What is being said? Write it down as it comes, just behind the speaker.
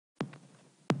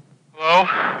Hello?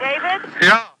 David?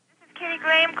 Yeah. This is Kitty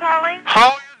Graham calling.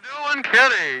 How you doing,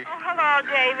 Kitty? Oh, hello,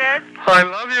 David. I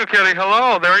love you, Kitty.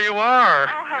 Hello, there you are.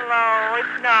 Oh, hello.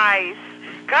 It's nice.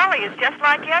 Golly, it's just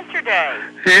like yesterday.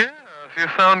 Yes, you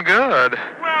sound good.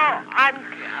 Well,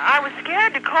 I was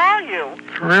scared to call you.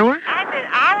 Really? I've been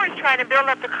hours trying to build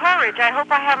up the courage. I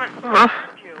hope I haven't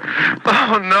disturbed you.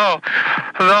 Oh, no.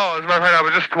 No, as a matter of fact, I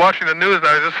was just watching the news and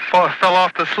I just fell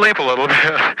off to sleep a little bit.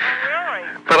 Oh, really?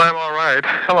 But I'm all right.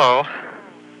 Hello.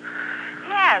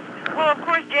 Yes. Well, of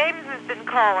course, James has been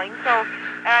calling, so,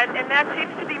 and that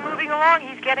seems to be moving along.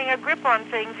 He's getting a grip on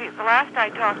things. The last I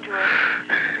talked to him,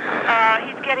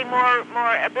 he's getting more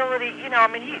ability. You know, I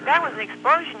mean, that was an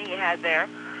explosion he had there,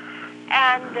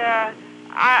 and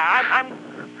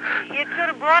it sort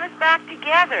of brought us back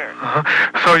together.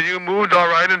 So you moved all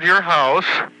right into your house?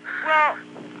 Well,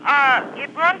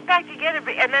 it brought us back together,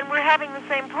 and then we're having the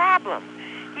same problem.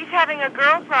 He's having a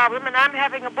girl problem, and I'm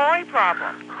having a boy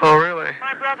problem. Oh, really?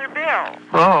 My brother Bill.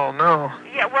 Oh, no.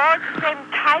 Yeah, well, it's the same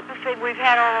type of thing we've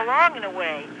had all along, in a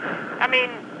way. I mean,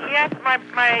 yes,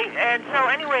 and so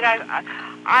anyway,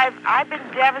 I've been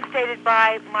devastated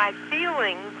by my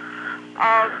feelings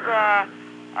of,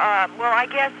 well, I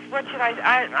guess, what should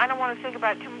I don't want to think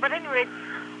about it too much, but anyway,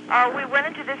 we went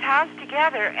into this house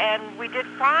together, and we did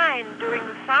fine during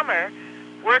the summer,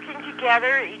 working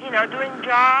together, you know, doing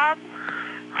jobs,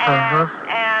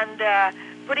 and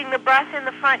putting the bus in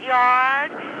the front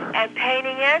yard, and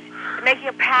painting it, and making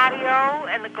a patio,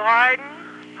 and the garden,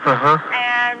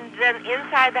 and then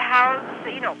inside the house,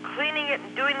 you know, cleaning it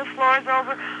and doing the floors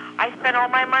over. I spent all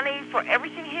my money for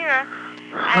everything here,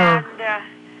 and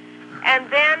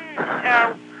then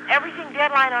everything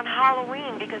deadline on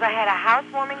Halloween, because I had a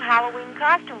housewarming Halloween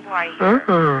costume party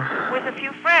here with a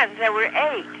few friends. There were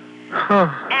 8,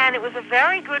 and it was a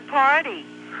very good party.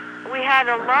 We had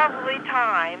a lovely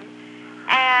time,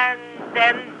 and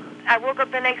then I woke up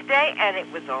the next day, and it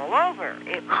was all over.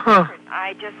 It was different.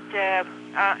 I just,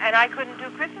 and I couldn't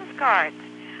do Christmas cards.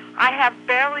 I have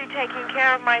barely taken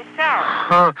care of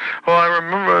myself. Well, I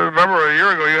remember a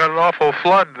year ago you had an awful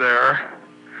flood there.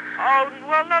 Oh,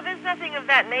 well, no, there's nothing of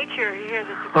that nature here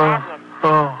that's a problem.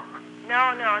 No.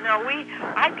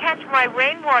 I catch my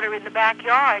rainwater in the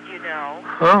backyard, you know.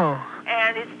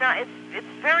 And it's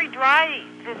very dry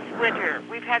this winter.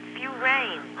 We've had few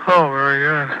rains. Oh, very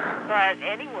good. But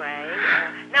anyway,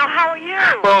 now how are you?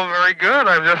 Well, very good.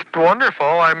 I'm just wonderful.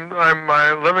 I'm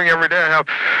living every day. I have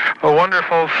a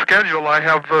wonderful schedule. I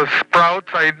have sprouts.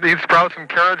 I eat sprouts and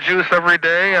carrot juice every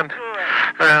day, and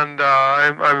I'm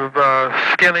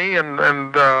skinny, and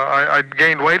I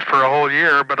gained weight for a whole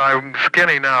year, but I'm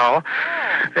skinny now.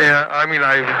 Yeah, I mean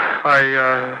I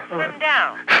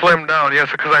slimmed down. Yes,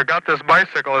 because I got this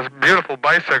bicycle, this beautiful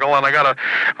bicycle, and I got a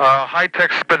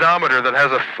high-tech speedometer that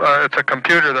has it's a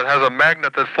computer that has a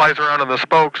magnet that flies around in the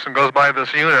spokes and goes by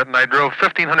this unit, and I drove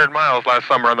 1,500 miles last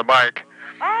summer on the bike.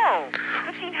 Oh,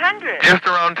 1,500. Just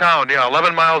around town, yeah,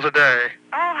 11 miles a day.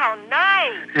 Oh, how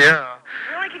nice. Yeah.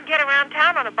 You really can get around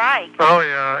town on a bike. Oh,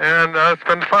 yeah, and it's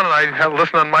been fun, and I have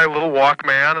listened on my little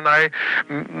Walkman, and I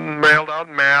mailed out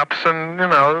maps, and, you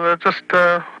know, just,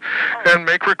 and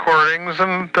make recordings,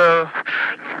 and, Make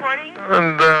recordings?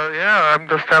 And, yeah, I'm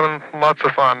just having lots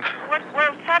of fun. What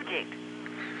subject?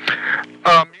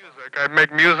 Music. I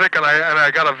make music, and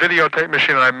I got a videotape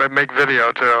machine, and I make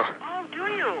video, too. Oh, do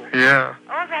you? Yeah.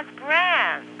 Oh, that's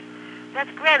grand. That's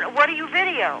grand. What do you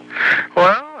video?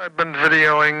 Well, I've been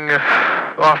videoing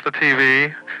off the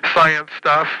TV, science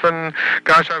stuff, and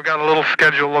gosh, I've got a little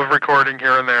schedule of recording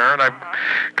here and there, and I've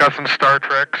got some Star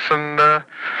Treks and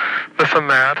this and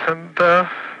that, and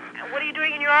what are you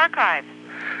doing in your archives?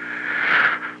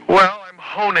 Well, I'm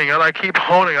honing it. I keep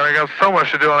honing it. I got so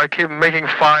much to do, and I keep making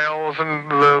files and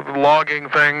logging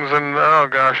things, and oh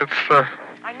gosh, it's.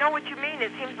 I know what you mean.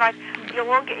 It seems like you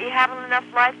haven't enough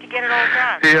life to get it all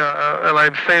done. Yeah, and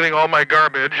I'm saving all my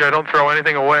garbage. I don't throw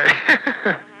anything away.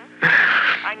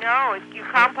 I know. You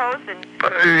compost and...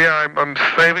 yeah, I'm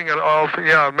saving it all.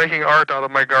 Yeah, I'm making art out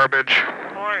of my garbage.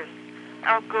 Of course.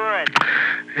 Oh, good.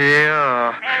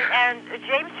 Yeah. And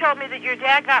James told me that your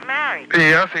dad got married.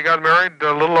 Yes, he got married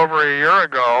a little over a year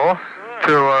ago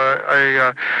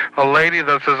to a lady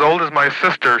that's as old as my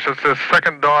sister. So it's his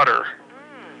second daughter.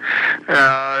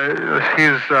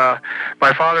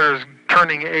 My father is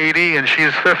turning 80 and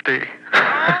she's 50.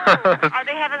 Oh, are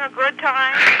they having a good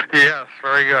time? Yes,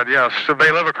 very good, yes. So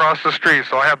they live across the street,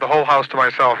 so I have the whole house to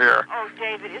myself here. Oh,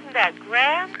 David, isn't that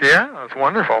grand? Yeah, it's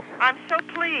wonderful. I'm so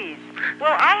pleased.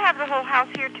 Well, I have the whole house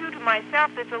here, too, to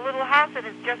myself. It's a little house and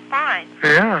it's just fine.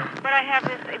 Yeah. But I have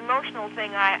this emotional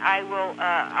thing. I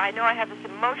know I have this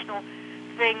emotional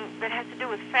thing that has to do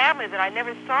with family that I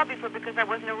never saw before because I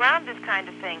wasn't around this kind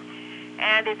of thing.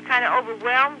 And it's kind of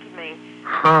overwhelmed me.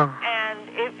 Huh. And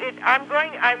I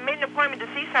made an appointment to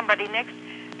see somebody next,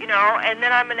 and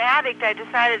then I'm an addict. I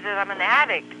decided that I'm an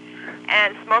addict.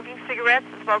 And smoking cigarettes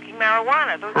and smoking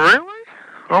marijuana. Really?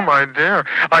 Oh, my dear.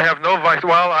 I have no vice.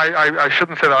 Well, I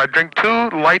shouldn't say that. I drink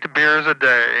 2 light beers a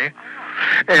day,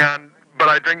 but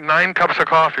I drink 9 cups of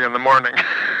coffee in the morning.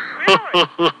 Really?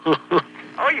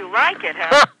 Oh, you like it,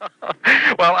 huh?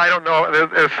 Well, I don't know.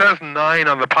 It says 9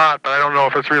 on the pot, but I don't know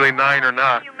if it's really 9 or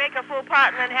not. You make a full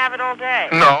pot and then have it all day?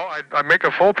 No, I make a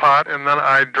full pot, and then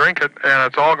I drink it, and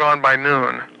it's all gone by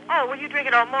noon. Oh, well, you drink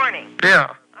it all morning?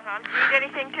 Yeah. Uh-huh. Do you eat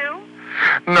anything, too?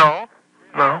 No.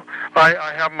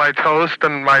 I have my toast,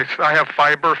 and I have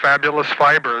fiber, fabulous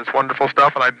fiber. It's wonderful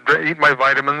stuff, and I eat my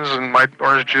vitamins and my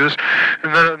orange juice.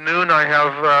 And then at noon I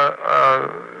have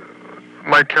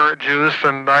my carrot juice,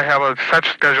 and I have a set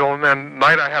schedule, and then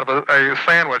night I have a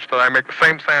sandwich that I make the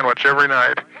same sandwich every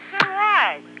night. So do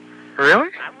I. Really?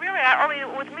 Really,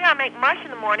 with me I make mush in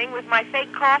the morning with my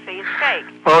fake coffee. It's fake.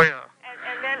 Oh, yeah.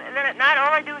 And then at night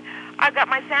all I do, I've got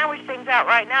my sandwich things out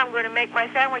right now. I'm going to make my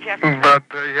sandwich after. But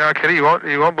yeah, Kitty, you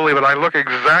won't believe it. I look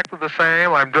exactly the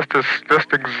same. I'm just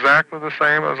exactly the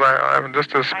same as I'm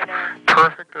just as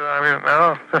perfect. I mean,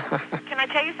 no. Can I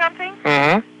tell you something?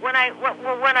 Mm-hmm. When I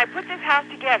put this house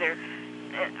together,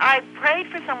 I prayed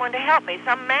for someone to help me,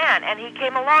 some man, and he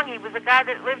came along. He was a guy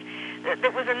that lived.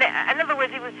 That was in other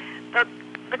words, he was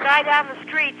the guy down the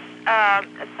street's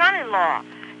son-in-law,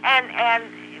 and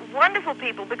wonderful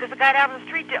people, because the guy down the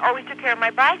street always took care of my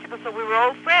bicycle, so we were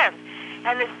old friends.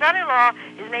 And the son-in-law,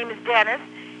 his name is Dennis,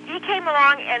 he came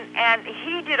along and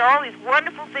he did all these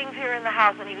wonderful things here in the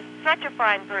house, and he was such a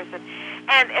fine person.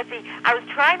 And I was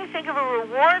trying to think of a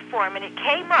reward for him, and it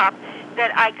came up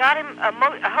that I got him a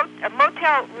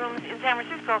motel rooms in San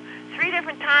Francisco 3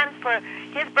 different times for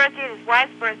his birthday and his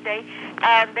wife's birthday,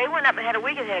 and they went up and had a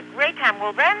weekend, had a great time.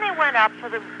 Well, then they went up for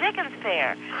the Dickens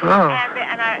Fair,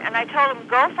 and I told them,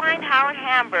 go find Howard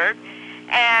Hamburg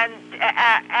and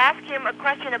ask him a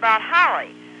question about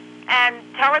Holly, and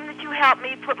tell him that you helped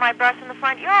me put my bus in the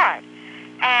front yard.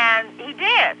 And he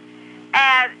did,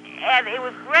 and it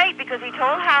was great because he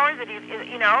told Howard that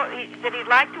that he'd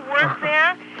like to work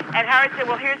there, and Howard said,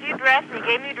 well, here's the address, and he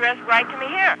gave me the address, write to me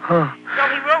here. So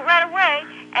he wrote right away,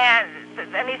 and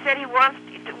he said he wants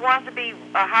to be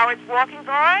Howard's walking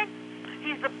guard.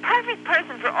 He's the perfect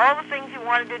person for all the things he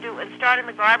wanted to do, and starting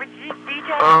the garbage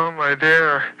detail. Oh, my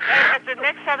dear. At the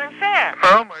next Southern Fair.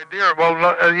 Oh, my dear. Well,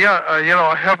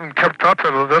 I haven't kept up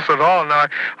with this at all. Now,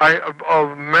 I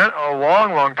met a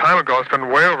long, long time ago. It's been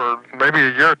way over maybe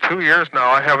a year, 2 years now.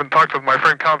 I haven't talked with my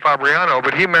friend Count Fabriano,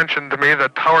 but he mentioned to me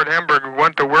that Howard Hamburg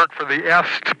went to work for the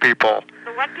EST people.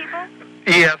 The what people?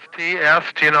 EST,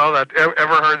 that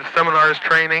ever heard seminars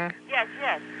training? Yes.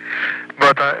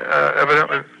 But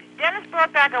evidently... Dennis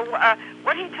brought back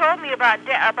what he told me about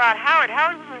Howard.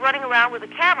 Howard was running around with a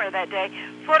camera that day,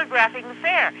 photographing the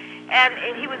fair, and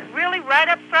he was really right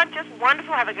up front, just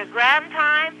wonderful, having a grand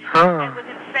time, and with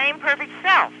his same perfect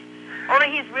self.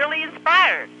 Only he's really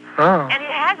inspired, and he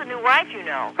has a new wife,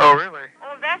 Oh, really?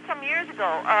 Oh, that's some years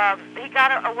ago. He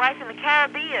got a wife in the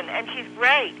Caribbean, and she's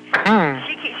great.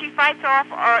 She fights off,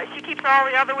 she keeps all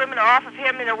the other women off of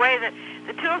him in a way that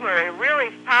the two of them are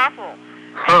really powerful.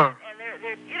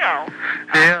 Yeah.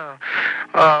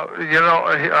 Now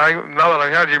that I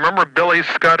had, do you remember Billy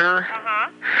Scudder?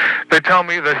 They tell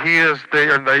me that he is they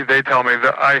tell me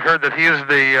that I heard that he is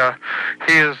the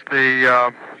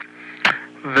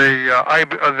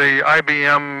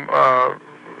IBM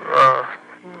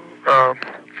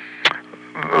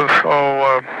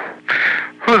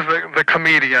who's the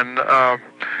comedian? The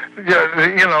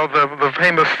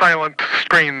famous silent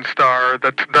screen star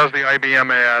that does the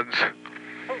IBM ads.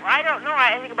 I don't know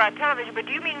anything about television, but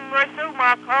do you mean Marceau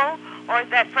Marceau, or is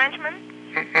that Frenchman?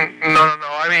 No.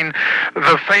 I mean,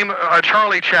 the famous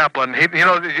Charlie Chaplin.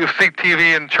 You see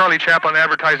TV, and Charlie Chaplin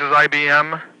advertises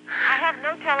IBM. I have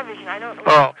no television. I don't know.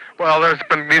 Oh, well, there's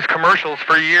been these commercials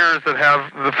for years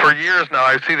for years now.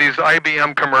 I see these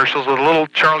IBM commercials with little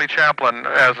Charlie Chaplin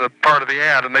as a part of the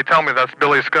ad, and they tell me that's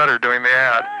Billy Scudder doing the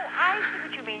ad. Oh, I see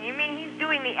what you mean. You mean he's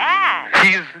doing the ad?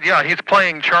 He's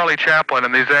playing Charlie Chaplin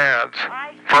in these ads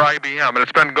for IBM, and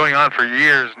it's been going on for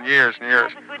years and years and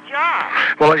years. That's a good job.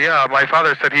 Well, yeah, my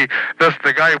father said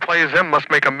the guy who plays him must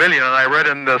make $1 million, and I read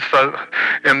in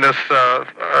this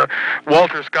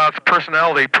Walter Scott's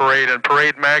Personality Parade in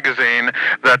Parade magazine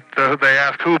that they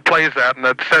asked who plays that, and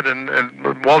that said in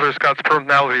Walter Scott's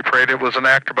Personality Parade it was an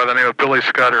actor by the name of Billy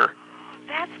Scudder.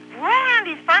 That's grand.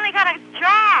 He's finally got a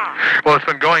job. Well, it's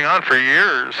been going on for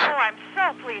years. Oh, I'm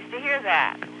so pleased to hear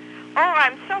that. Oh,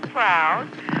 I'm so proud.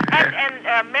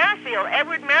 And Merrifield,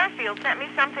 Edward Merrifield, sent me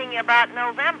something about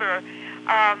November,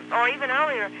 or even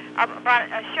earlier, about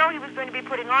a show he was going to be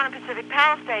putting on in Pacific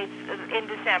Palisades in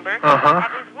December of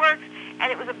his works.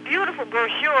 And it was a beautiful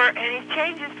brochure, and he's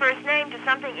changed his first name to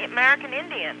something American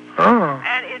Indian. Oh.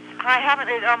 And I haven't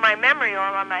it on my memory or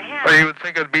on my hand. Well, you would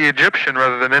think it'd be Egyptian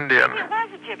rather than Indian. Maybe it was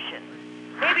Egyptian.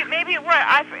 Maybe it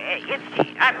was.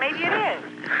 Maybe it is.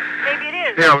 Maybe it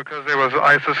is. Yeah, because there was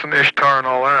Isis and Ishtar and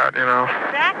all that, you know.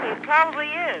 Exactly. It probably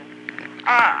is.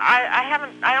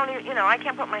 I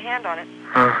can't put my hand on it.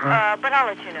 But I'll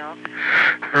let you know.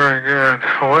 Very good.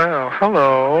 Well,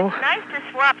 hello. It's nice to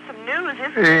swap some news,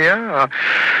 isn't it? Yeah.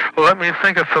 Well, let me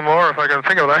think of some more if I can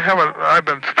think of it. I've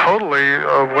been totally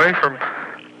away from...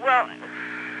 Well,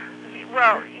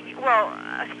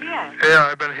 yeah. Yeah,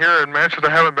 I've been here in Manchester. I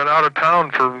haven't been out of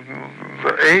town for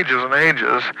ages and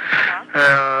ages.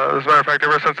 As a matter of fact,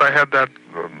 ever since I had that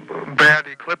bad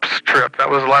eclipse trip, that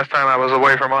was the last time I was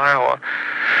away from Iowa.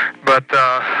 But,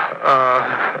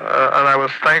 and I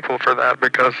was thankful for that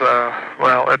because,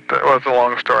 well, it was a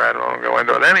long story. I don't want to go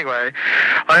into it. Anyway,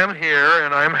 I am here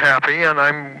and I'm happy and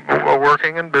I'm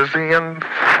working and busy and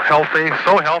healthy.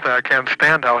 So healthy, I can't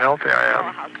stand how healthy I am.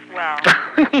 Oh, how swell.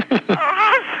 Oh,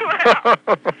 how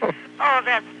swell. Oh,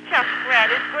 that's just great.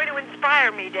 It's going to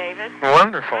inspire me, David.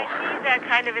 Wonderful. I need that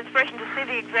kind of inspiration to see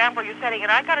the example you're setting.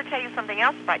 And I got to tell you something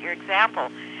else about your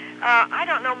example. I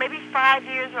don't know, maybe 5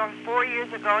 years or 4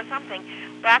 years ago or something,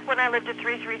 back when I lived at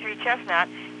 333 Chestnut,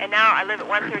 and now I live at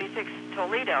 136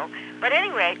 Toledo. But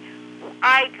anyway,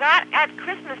 I got at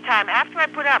Christmas time, after I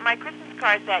put out my Christmas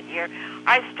cards that year,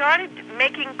 I started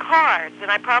making cards,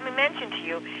 and I probably mentioned to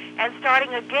you, and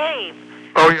starting a game.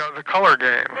 Oh, yeah, the color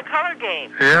game. The color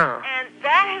game. Yeah. And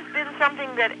that has been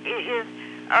something that is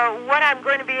what I'm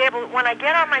going to be able, when I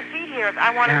get on my feet here,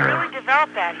 I want to really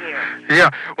develop that here. Yeah,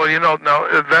 well, you know, now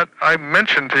that I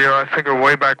mentioned to you, I think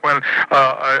way back when,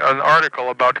 an article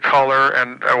about color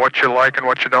and what you like and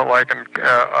what you don't like, and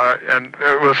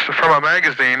it was from a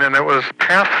magazine, and it was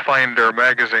Pathfinder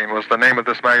magazine was the name of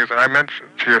this magazine. I mentioned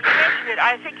to you. You mentioned it.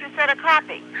 I think you said a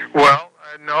copy. Well,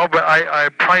 no, but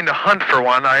I'm trying to hunt for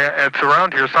one. It's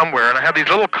around here somewhere, and I have these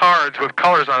little cards with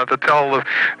colors on it that tell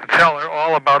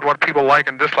all about what people like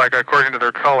and dislike according to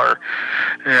their color.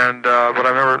 And but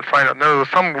I never find out. There was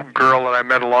some girl that I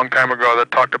met a long time ago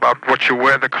that talked about what you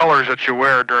wear, the colors that you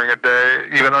wear during a day,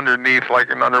 even underneath, like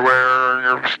in underwear or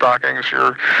your stockings,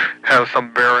 has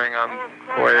some bearing on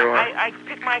the way you are. I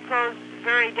pick my clothes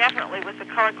very definitely with the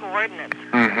color coordinates.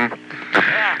 Mm-hmm.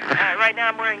 Yeah, right now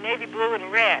I'm wearing navy blue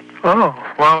and red. Oh,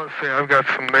 well, let's see, I've got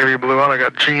some navy blue on. I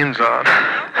got jeans on.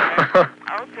 Okay.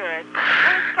 Oh, good.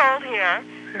 Well, it's cold here.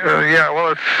 Yeah,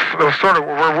 well, it was sort of,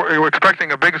 we're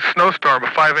expecting a big snowstorm,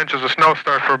 5 inches of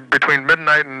snowstorm for between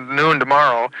midnight and noon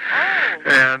tomorrow.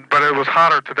 Oh. But it was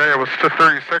hotter today. It was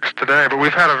 36 today, but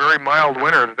we've had a very mild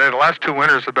winter today. The last 2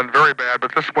 winters have been very bad,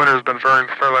 but this winter has been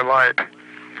fairly light.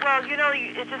 Well, you know,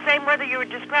 it's the same weather you were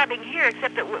describing here,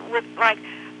 except that with like,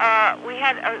 we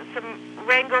had some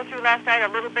rain go through last night a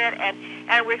little bit, and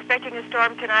we're expecting a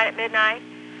storm tonight at midnight.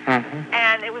 Mm-hmm.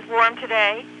 And it was warm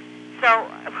today. So,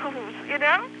 you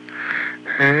know?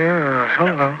 Yeah,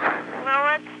 hello. Well,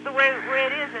 that's the way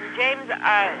it is, and James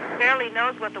barely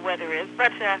knows what the weather is,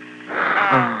 but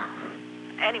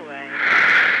anyway.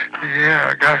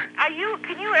 Yeah, have you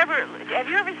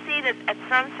ever seen it at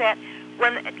sunset?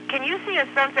 Can you see a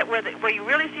sunset where you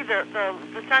really see the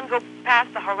sun go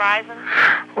past the horizon?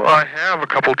 Well, I have a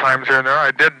couple times here and there.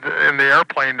 I did in the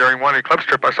airplane during one eclipse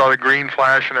trip. I saw the green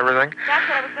flash and everything. That's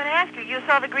what I was going to ask you. You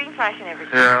saw the green flash and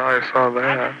everything. Yeah, I saw that.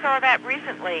 I just saw that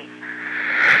recently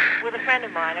with a friend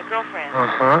of mine, a girlfriend.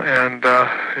 And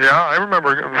yeah, I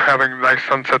remember having nice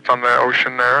sunsets on the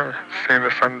ocean there, seeing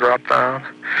the sun drop down.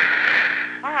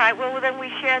 All right. Well, then we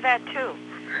share that too.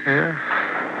 Yeah.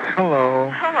 Hello.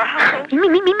 Hello.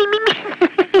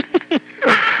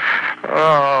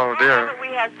 Oh, dear. We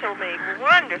had so many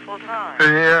wonderful times.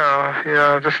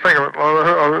 Yeah. Just think of it.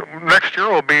 Well, next year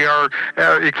will be our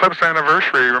eclipse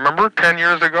anniversary. Remember, 10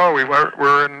 years ago we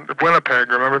were in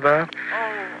Winnipeg. Remember that?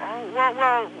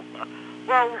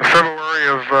 Well. February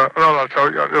of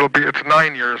it's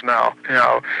 9 years now.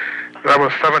 Yeah. That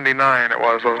was 79. It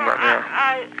was, wasn't it? Yeah.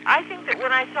 I think that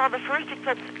when I saw the first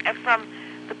eclipse from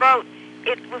the boat,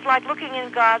 it was like looking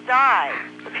in God's eye,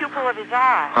 the pupil of his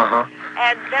eye.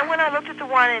 And then when I looked at the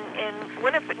one in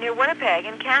Winnipeg, near Winnipeg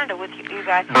in Canada with you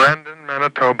guys. Brandon,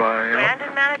 Manitoba.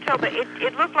 Brandon, Manitoba.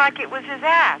 It looked like it was his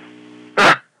ass.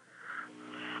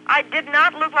 I did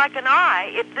not look like an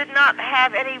eye. It did not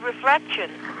have any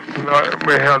reflection. No,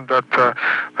 we had that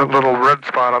little red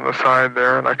spot on the side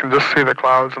there, and I can just see the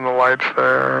clouds and the lights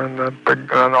there, and that big,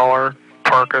 and all our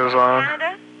park is on.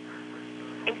 Canada?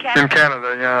 In Canada? In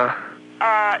Canada, yeah.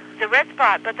 The red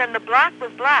spot, but then the black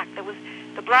was black.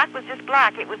 The black was just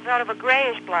black. It was sort of a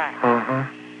grayish black.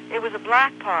 Mm-hmm. It was a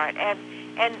black part,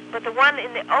 but the one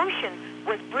in the ocean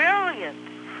was brilliant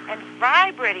and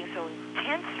vibrating so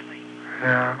intensely.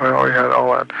 Yeah, well, we had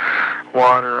all that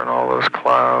water and all those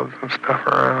clouds and stuff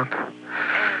around.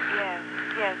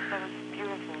 Yes, that was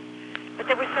beautiful. But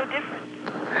they were so different.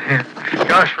 Yeah.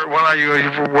 Gosh,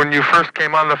 when you first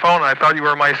came on the phone, I thought you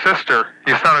were my sister.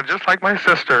 You sounded just like my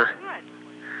sister. Good.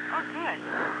 Oh, good.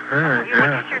 Very You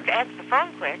were sure to answer the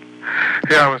phone quick.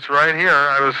 Yeah, I was right here.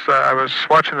 I was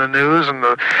watching the news, and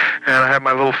I had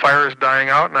my little fires dying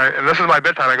out, and this is my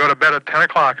bedtime. I go to bed at 10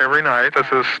 o'clock every night. This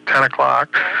is 10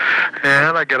 o'clock,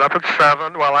 and I get up at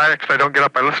 7. Well, I don't get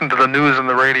up. I listen to the news and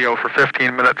the radio for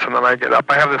 15 minutes, and then I get up.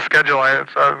 I have the schedule.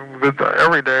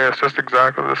 Every day it's just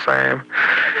exactly the same.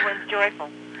 Everyone's joyful.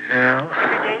 Yeah.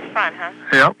 Every day's fun, huh?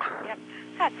 Yep. Yep.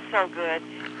 That's so good.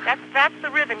 That's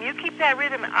the rhythm. You keep that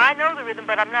rhythm. I know the rhythm,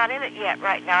 but I'm not in it yet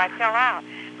right now. I fell out.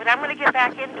 But I'm going to get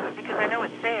back into it because I know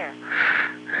it's there.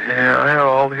 Yeah, I have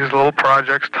all these little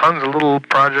projects, tons of little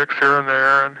projects here and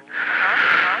there, and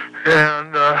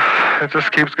it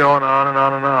just keeps going on and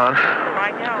on and on. Oh,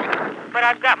 I know. But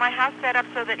I've got my house set up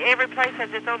so that every place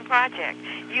has its own project.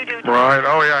 You do too. Right.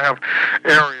 Oh, yeah, I have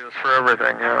areas for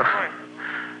everything, yeah. Of course.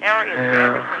 Areas for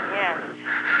everything, yes.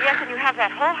 Yes, and you have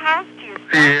that whole house to yourself.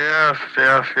 Yes. Do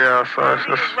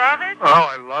you love it? Oh,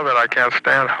 I love it. I can't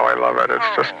stand how I love it.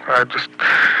 It's I just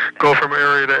go from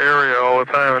area to area all the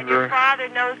time. And your father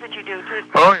knows that you do, too.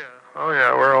 Oh,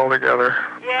 yeah, we're all together.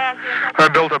 Yes. I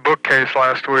built a bookcase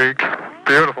last week.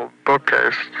 Beautiful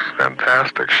bookcase.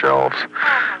 Fantastic shelves.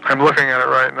 I'm looking at it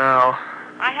right now.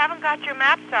 I haven't got your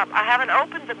maps up. I haven't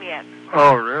opened them yet.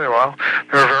 Oh, really? Well,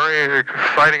 they're very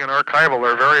exciting and archival.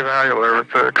 They're very valuable.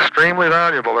 They're extremely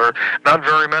valuable. There are not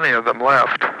very many of them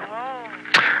left.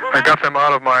 Well, I got them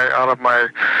out of my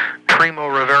Primo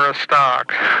Rivera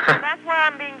stock. Well, that's why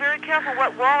I'm being very careful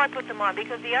what wall I put them on,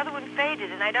 because the other one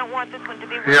faded, and I don't want this one to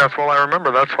be. Yes, well, I remember.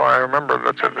 That's why I remember.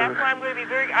 That's why I'm going to be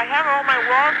very. I have all my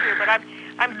walls here, but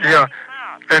I'm yeah.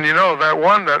 And you know that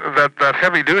one, that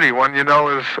heavy duty one, you know,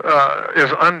 is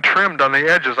untrimmed on the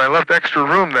edges. I left extra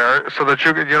room there so that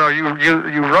you could,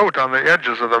 you wrote on the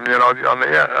edges of them, on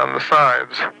the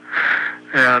sides.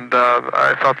 And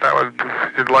I thought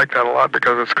you'd like that a lot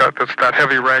because it's that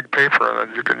heavy rag paper, and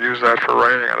then you can use that for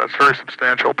writing on it. It's very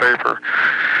substantial paper.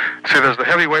 See, there's the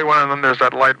heavyweight one, and then there's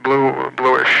that light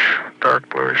bluish, dark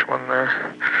bluish one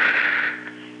there.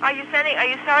 Are you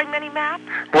selling many maps?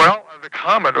 Well, the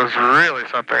Comet was really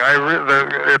something.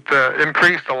 It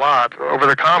increased a lot over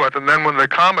the Comet, and then when the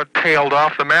Comet tailed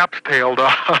off, the maps tailed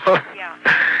off. Yeah.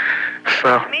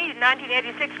 So. For me,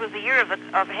 1986 was the year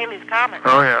of Halley's Comet.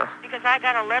 Oh, yeah. Because I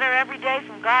got a letter every day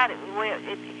from God,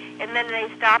 and then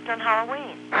they stopped on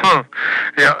Halloween.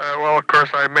 Yeah, well, of course,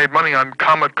 I made money on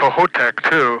Comet Kohoutek,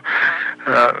 too,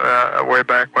 way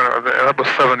back when that was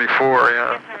 74,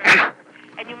 yeah. Yes,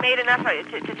 and you made enough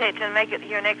to make it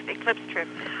your next eclipse trip.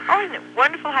 Oh, isn't it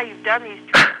wonderful how you've done these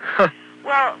trips?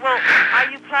 Well,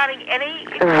 are you planning any?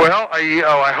 Well,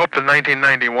 I hope the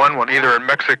 1991 one, either in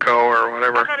Mexico or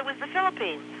whatever. I thought it was the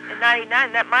Philippines in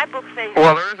 '99. That my book says.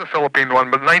 Well, there is a Philippine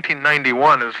one, but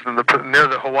 1991 is near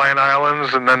the Hawaiian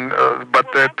Islands, and then but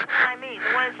that's what I mean.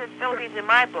 The one that says Philippines in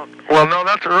my book. Well, no,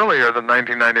 that's earlier than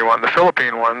 1991. The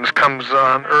Philippine ones comes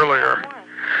on earlier.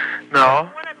 No.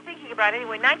 The one I'm thinking about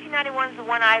anyway. 1991 is the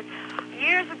one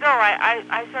years ago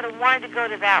I sort of wanted to go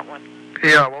to that one.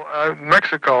 Yeah, well,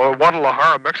 Mexico,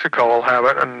 Guadalajara, Mexico will have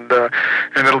it, and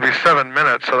it'll be 7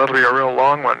 minutes, so that'll be a real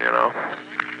long one,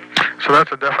 So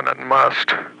that's a definite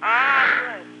must. Ah,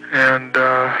 good. And,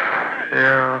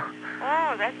 yeah.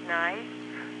 Oh, that's nice.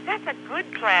 That's a good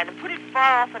plan. And put it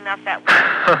far off enough that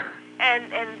way.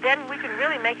 And then we can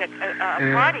really make a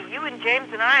party. You and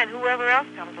James and I and whoever else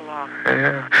comes along.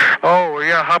 Yeah. Oh,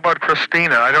 yeah, how about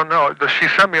Christina? I don't know. She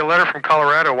sent me a letter from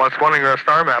Colorado once wanting a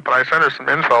star map, and I sent her some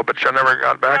info, but she never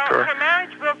got back to her. Her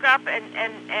marriage broke up, and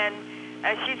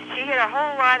she had a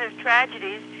whole lot of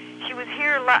tragedies. She was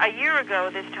here a year ago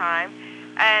this time,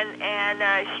 and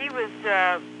she was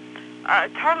a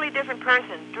totally different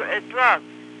person, drugs.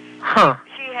 Huh.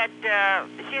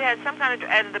 She had some kind of,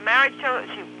 and the marriage,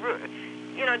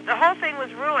 the whole thing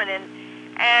was ruined,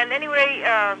 and anyway.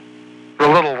 The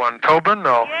little one, Tobin,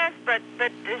 no. Yes, but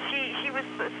she was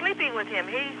sleeping with him.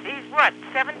 He's what,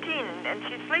 17, and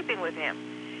she's sleeping with him,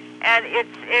 and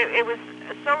it was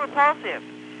so repulsive.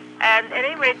 And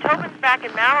anyway, Tobin's back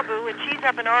in Malibu, and she's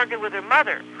up in Oregon with her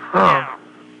mother Oh. now.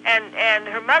 And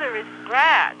her mother is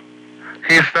glad.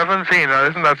 He's 17.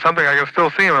 Isn't that something? I can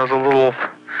still see him as a little...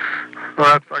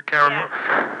 Well, I can't remember.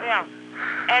 Yeah.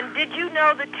 And did you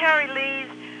know that Terry Lee's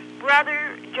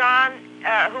brother, John,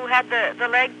 who had the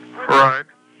leg... Right.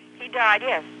 He died,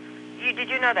 yes. Did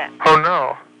you know that? Oh,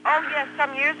 no. Oh, yes,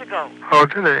 some years ago. Oh,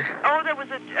 did he? Oh, there was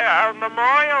a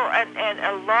memorial and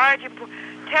a large...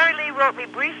 Terry Lee wrote me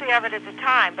briefly of it at the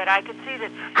time, but I could see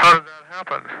that... How did that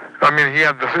happen? I mean,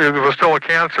 it was still a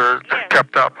cancer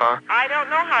kept up, huh? I don't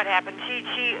know how it happened.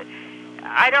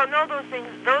 I don't know those things.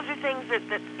 Those are things that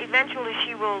eventually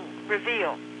she will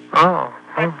reveal. Oh.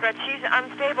 But she's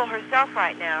unstable herself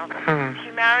right now. Hmm.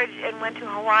 She married and went to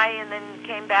Hawaii and then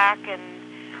came back, and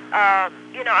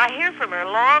I hear from her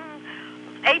long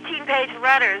 18-page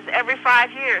letters every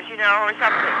 5 years, or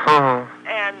something. Oh.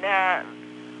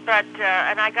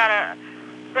 And I gotta,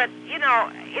 but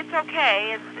it's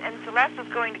okay. And Celeste is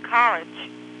going to college,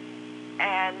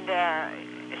 and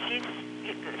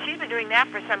she's been doing that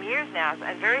for some years now.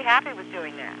 I'm very happy with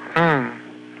doing that. Hmm.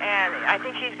 And I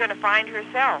think she's going to find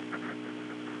herself,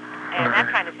 and that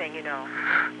kind of thing,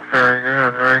 Very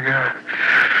good, very good.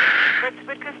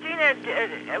 But Christina,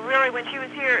 really, when she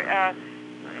was here,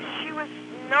 she was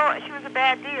a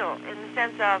bad deal in the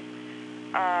sense of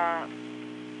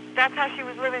that's how she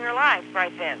was living her life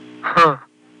right then. Huh.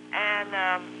 And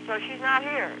so she's not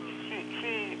here.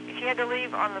 She had to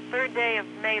leave on the 3rd day of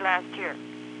May last year.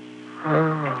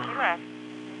 Oh. And she left.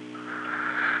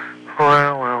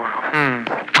 Well.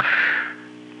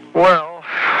 Well,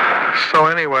 so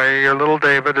anyway, your little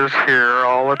David is here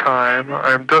all the time.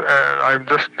 I'm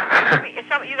just...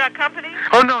 You got company?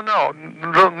 Oh, no,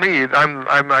 me.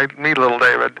 I meet little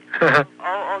David.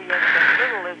 oh, yes, the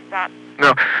little is not...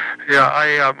 No, yeah,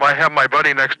 I have my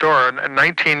buddy next door, a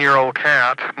 19-year-old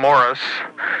cat, Morris,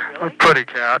 Really? a putty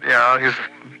cat. Yeah, he's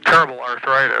terrible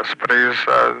arthritis, but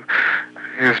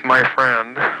he's my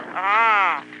friend.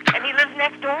 Ah, and he lives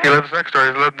next door? He lives next door.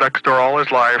 He's lived next door all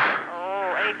his life.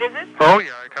 Oh, and he visits? Oh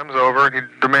yeah, he comes over and he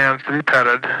demands to be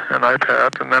petted, and I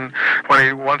pet, and then when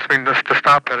he wants me to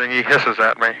stop petting, he hisses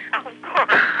at me. Of course.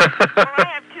 Well, I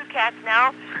have 2 cats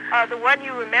now. The one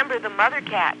you remember, the mother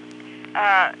cat.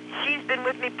 She's been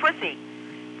with me, Pussy,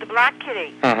 the black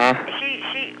kitty. Mm-hmm.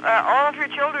 She all of her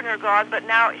children are gone, but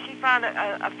now she found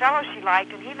a fellow she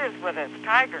liked, and he lives with us,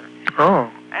 Tiger. Oh.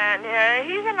 And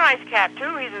he's a nice cat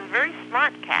too. He's a very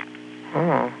smart cat.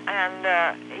 Oh. And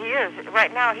he is.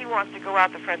 Right now, he wants to go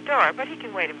out the front door, but he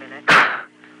can wait a minute.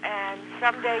 And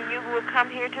someday you will come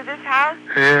here to this house.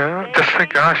 Yeah, maybe? just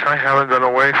think, gosh, I haven't been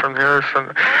away from here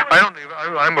since.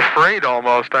 I'm afraid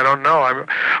almost. I don't know.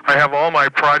 I have all my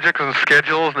projects and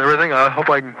schedules and everything. I hope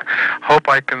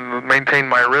I can maintain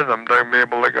my rhythm to be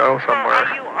able to go somewhere.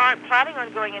 So you aren't planning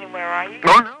on going anywhere, are you?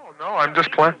 No. I'm just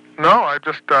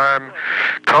I'm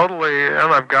totally,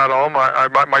 and I've got all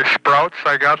my sprouts.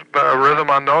 I got a rhythm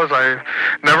on those. I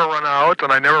never run out,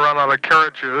 and I never run out of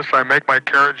carrot juice. I make my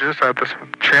carrot juice. I have this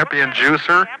Champion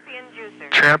juicer.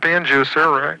 Champion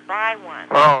juicer, right? Buy one.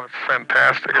 Oh, it's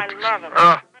fantastic. I love them. But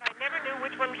I never knew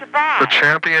which one to buy. The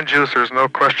Champion juicers, no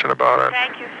question about it.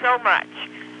 Thank you so much.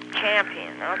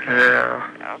 Champion, okay.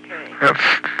 Yeah. Okay.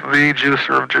 It's the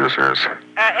juicer of juicers.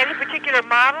 Any particular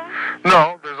model?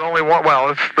 No, there's only one.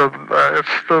 Well,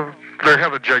 they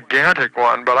have a gigantic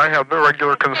one, but I have the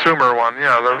regular consumer one.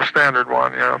 Yeah, the standard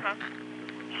one. Yeah. Uh-huh.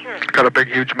 Sure. It's got a big,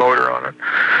 huge motor on it.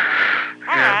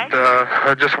 All right.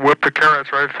 I just whip the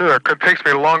carrots right through there. It takes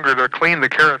me longer to clean the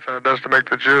carrots than it does to make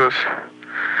the juice. Oh.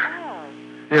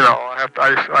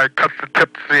 I cut the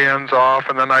tips, the ends off,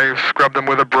 and then I scrub them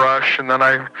with a brush, and then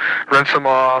I rinse them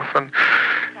off, and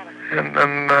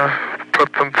then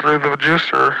put them through the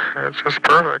juicer. It's just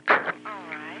perfect. All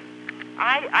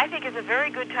right. I think it's a very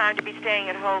good time to be staying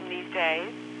at home these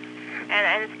days,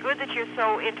 and it's good that you're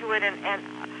so into it and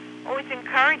always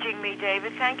encouraging me,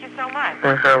 David. Thank you so much.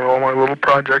 I have all my little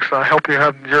projects, and I hope you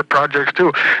have your projects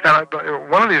too. And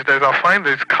one of these days I'll find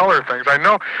these color things. I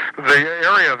know the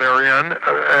area they're in,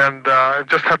 and I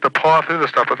just have to paw through the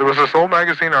stuff. But there was this old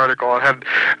magazine article. It had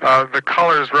the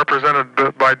colors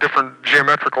represented by different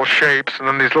geometrical shapes, and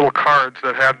then these little cards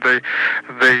that had the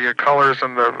colors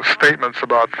and the statements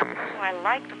about them. Oh, I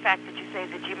like the fact that you say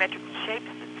the geometrical shapes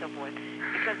and so forth,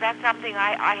 because that's something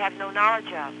I have no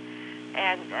knowledge of.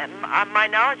 And my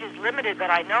knowledge is limited, but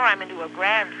I know I'm into a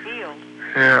grand field.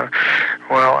 Yeah.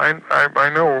 Well, I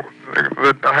know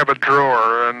that I have a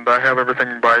drawer, and I have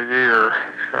everything by year,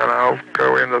 and I'll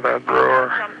go into that drawer.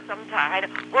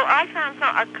 Sometime. Well, I found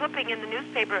a clipping in the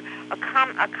newspaper, a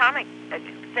comic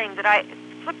thing that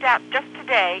flipped out just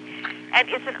today, and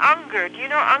it's an Unger. Do you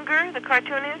know Unger, the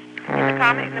cartoonist in the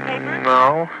comic in the paper?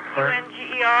 No. Unger.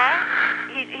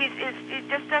 He's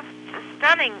just a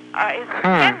stunning. His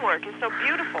pen work is so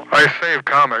beautiful. I save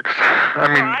comics. I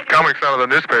mean, comics out of the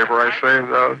newspaper. I save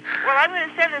those. Well, I'm going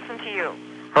to send this one to you.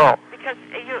 Oh.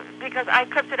 Because I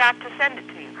clipped it out to send it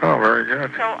to you. Oh, very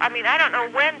good. So, I mean, I don't know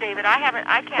when, David.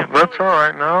 I can't. Well, that's all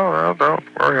right. No, don't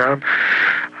worry.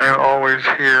 I'm always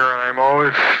here, and I'm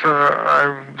always,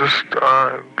 I'm just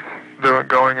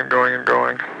going and going and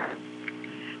going.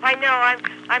 I know.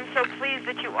 I'm so pleased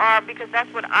that you are, because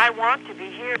that's what I want to be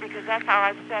here, because that's how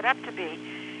I'm set up to be.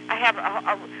 I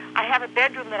have a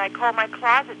bedroom that I call my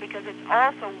closet, because it's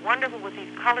all so wonderful with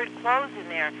these colored clothes in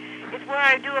there. It's where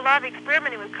I do a lot of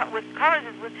experimenting with colors,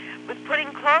 is with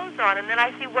putting clothes on, and then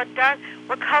I see what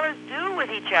colors do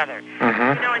with each other.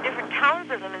 Mm-hmm. You know, and different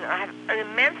tones of them, and I have an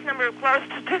immense number of clothes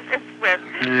to do this with.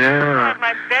 Yeah.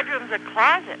 My bedroom's a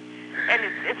closet, and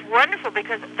it's wonderful,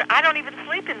 because I don't even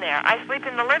sleep in there. I sleep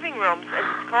in the living room, as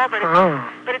it's called,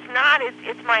 but it's not.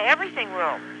 It's my everything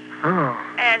room. Oh.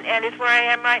 And it's where I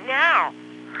am right now.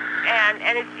 And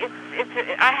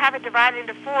I have it divided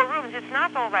into 4 rooms. It's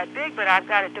not all that big, but I've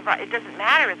got it divided. It doesn't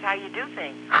matter. It's how you do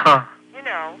things. Huh. You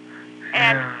know.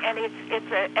 And and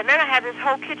then I have this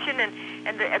whole kitchen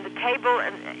and the table,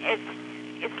 and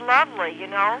it's lovely, you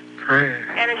know. Great.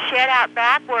 And a shed out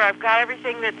back where I've got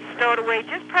everything that's stowed away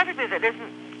just perfectly, that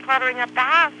isn't cluttering up the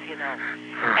house, you know.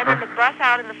 And then the bus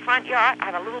out in the front yard. I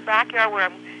have a little backyard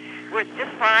where it's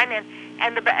just fine,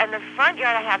 and the front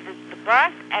yard I have the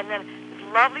bus, and then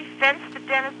lovely fence that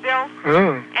Dennis built,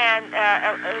 and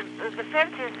the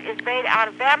fence is made out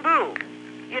of bamboo,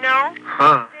 you know,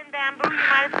 thin bamboo you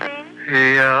might have seen.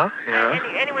 Yeah.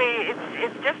 Anyway,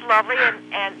 it's just lovely,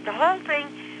 and the whole thing,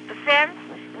 the fence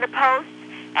and the posts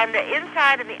and the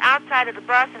inside and the outside of the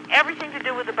bus and everything to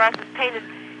do with the bus is painted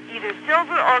either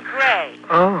silver or gray.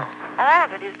 Oh. All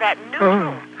of it is that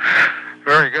neutral.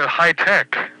 Very good. High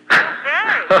tech.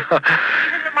 Very.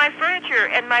 Even my furniture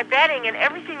and my bedding and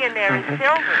everything in there is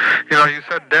silver. You know, you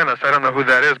said Dennis. I don't know who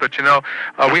that is, but you know,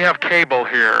 we have cable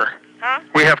here. Huh?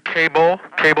 We have cable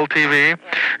TV,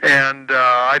 and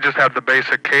I just have the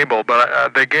basic cable.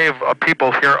 But they gave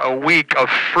people here a week of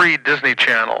free Disney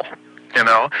Channel. You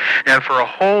know, and for a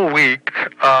whole week,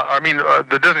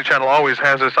 the Disney Channel always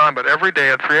has this on, but every day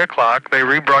at 3 o'clock they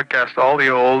rebroadcast all the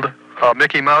old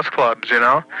Mickey Mouse clubs, you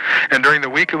know. And during the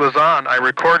week it was on, I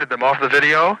recorded them off the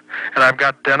video, and I've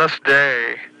got Dennis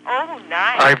Day. Oh,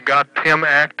 nice. I've got him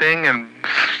acting and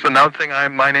announcing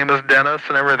my name is Dennis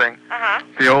and everything.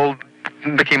 The old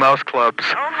Mickey Mouse clubs.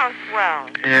 Oh, how swell.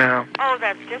 Yeah. Oh,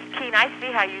 that's just keen. I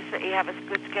see how you have a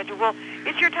good schedule. Well,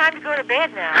 it's your time to go to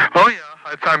bed now. Oh, yeah.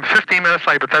 I'm 15 minutes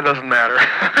late, but that doesn't matter.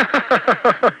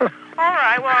 All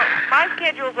right. Well, my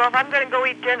schedule's off. I'm going to go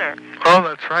eat dinner. Oh,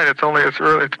 that's right. It's early.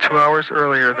 It's 2 hours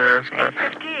earlier there. Isn't it?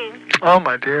 8:15. Oh,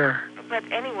 my dear. But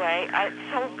anyway, it's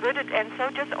so good and so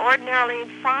just ordinarily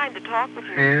fine to talk with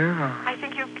you. Yeah. I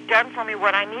think you've done for me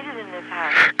what I needed in this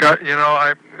house. You know,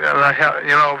 I have, you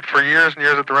know, for years and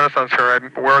years at the Renaissance Fair, I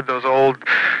wore those old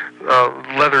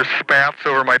leather spats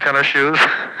over my tennis shoes.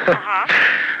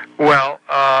 Well,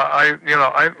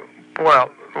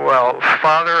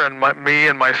 Father and me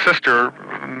and my sister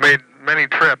made many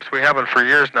trips. We haven't for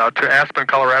years now, to Aspen,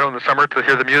 Colorado in the summer to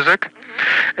hear the music.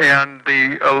 And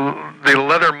the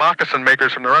leather moccasin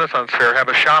makers from the Renaissance Fair have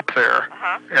a shop there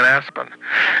in Aspen.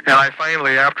 And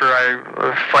after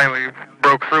I finally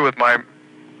broke through with my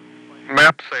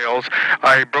map sales,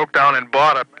 I broke down and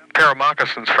bought a pair of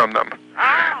moccasins from them.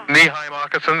 Knee-high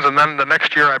moccasins, and then the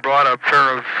next year I bought a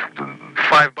pair of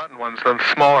 5-button ones, the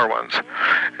smaller ones.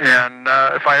 And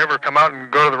if I ever come out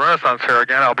and go to the Renaissance Fair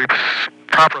again, I'll be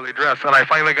properly dressed. And I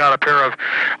finally got a pair of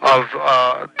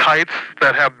tights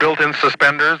that have built-in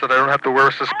suspenders, that I don't have to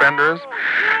wear suspenders.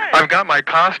 I've got my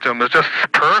costume. It's just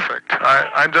perfect.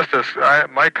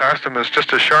 My costume is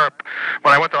just as sharp.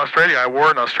 When I went to Australia, I wore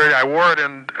it in Australia. I wore it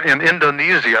in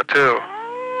Indonesia, too.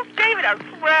 Oh, David, I'm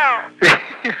swell.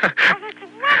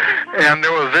 And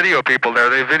there were video people there.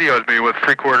 They videoed me with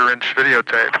 3/4-inch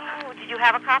videotape. Oh, did you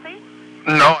have a copy?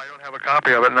 No, I don't have a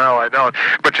copy of it. No, I don't.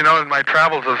 But you know, in my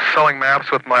travels of selling maps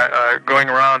with my going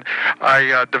around,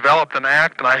 I developed an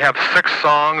act, and I have 6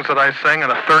 songs that I sing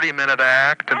in a 30-minute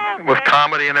act, and with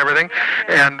comedy and everything.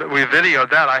 And we videoed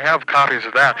that. I have copies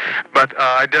of that. But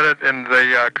I did it in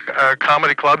the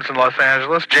comedy clubs in Los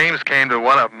Angeles. James came to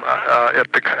one of them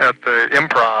at the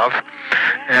Improv.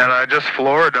 and I just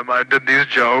floored them. I did these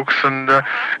jokes and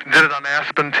did it on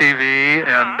Aspen TV,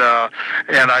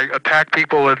 and I attacked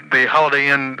people at the Holiday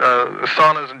Inn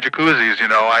saunas and jacuzzis. You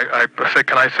know, I say,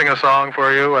 "Can I sing a song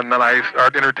for you?" And then I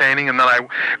start entertaining, and then I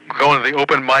go into the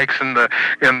open mics in the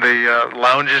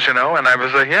lounges. You know, and I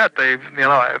was a hit.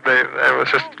 It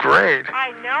was just great.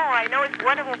 I know, it's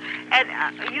wonderful. And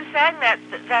you sang that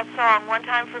song one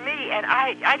time for me, and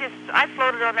I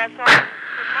floated on that song for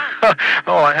months.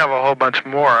 Oh, I have a whole bunch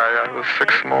more. I have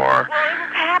 6 more. Well, it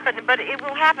will happen, but it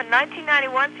will happen.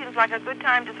 1991 seems like a good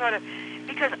time to sort of,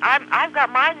 because I've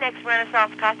got my next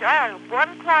Renaissance costume. I have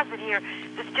one closet here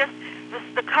that's just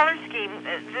the color scheme.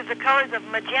 The colors of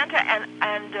magenta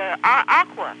and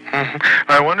aqua.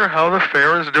 I wonder how the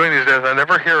fair is doing these days. I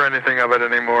never hear anything of it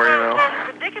anymore. Well,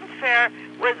 the Dickens Fair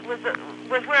was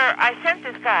where I sent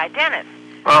this guy, Dennis.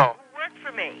 Oh. Who worked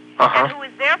for me, and who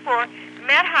was therefore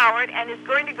met Howard and is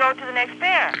going to go to the next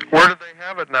fair. Where do they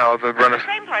have it now? The Renaissance.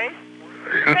 Same place.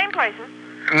 Same places.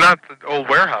 Not the old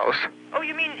warehouse. Oh,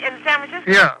 you mean in San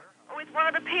Francisco? Yeah. Oh, it's one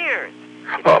of the piers.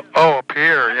 A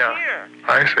pier, yeah. Pier.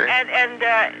 I see. And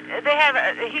they have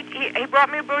he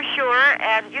brought me a brochure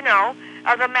and the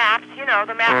maps,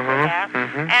 the maps they have,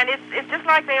 and it's just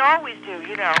like they always do,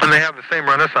 And they have the same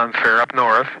Renaissance fair up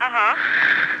north.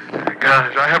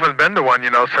 Gosh, I haven't been to one,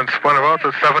 since when it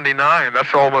was 79.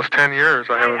 That's almost 10 years.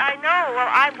 I know. Well,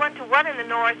 I went to one in the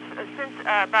north since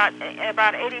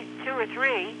about 82 or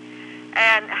 3.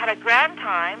 And had a grand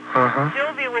time.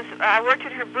 Sylvia I worked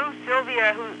at her booth.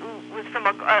 Sylvia, who was from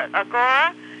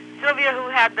Agora. Sylvia, who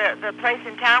had the place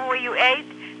in town where you ate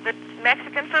the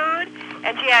Mexican food.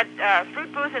 And she had fruit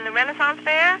booth in the Renaissance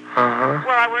Fair. Well,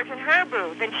 I worked in her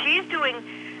booth. And she's doing,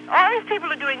 all these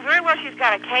people are doing very well. She's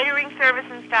got a catering service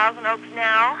in Thousand Oaks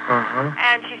now.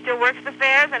 And she still works the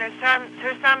fairs. And her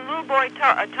son little boy,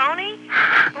 Tony,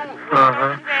 who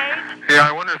was age. Yeah,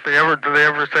 I wonder if do they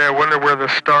ever say, I wonder where the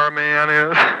Starman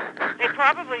is? They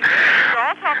probably do. We'll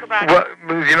all talk about it.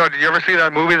 Did you ever see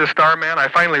that movie, The Starman? I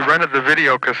finally rented the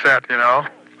video cassette,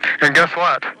 And guess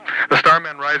what? The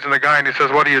Starman rides in the guy and he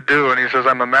says, "What do you do?" And he says,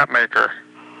 "I'm a map maker."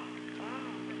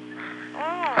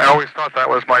 I always thought that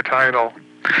was my title.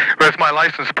 But it's my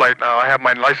license plate now. I have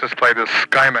my license plate as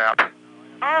SkyMap.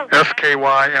 Oh.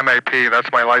 SKYMAP,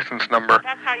 that's my license number.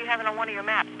 That's how you have it on one of your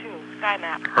maps, too.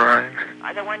 SkyMap. Right.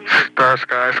 The one you Star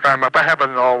Sky, SkyMap. I have it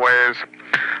in all ways.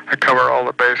 I cover all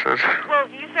the bases. Well,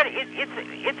 you said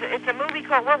it's a movie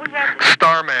called, what was that?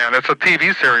 Starman. It's a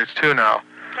TV series, too, now.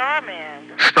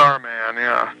 Starman,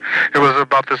 yeah. It was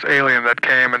about this alien that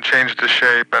came and changed his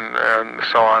shape and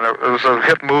so on. It was a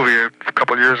hit movie a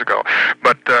couple of years ago.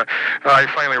 But I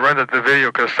finally rented the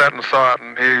video cassette and saw it,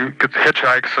 and he gets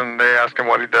hitchhikes, and they asked him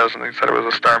what he does, and he said it was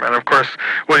a Starman. And of course,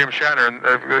 William Shatner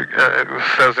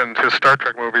says in his Star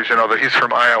Trek movies, that he's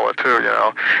from Iowa, too,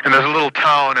 And there's a little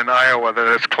town in Iowa that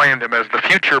has claimed him as the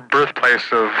future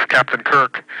birthplace of Captain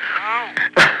Kirk. Oh,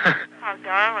 how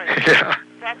darling. Yeah.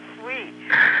 That's sweet.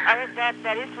 I think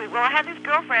that is sweet. Well, I have this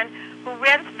girlfriend who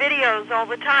rents videos all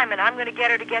the time, and I'm going to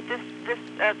get her to get this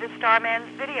Starman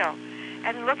video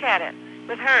and look at it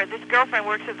with her. This girlfriend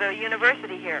works at the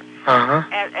university here, and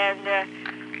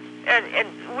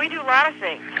we do a lot of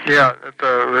things. Yeah,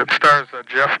 it stars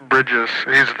Jeff Bridges.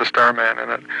 He's the Starman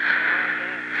in it.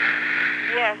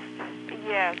 Yes.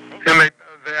 And they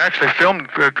actually filmed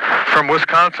from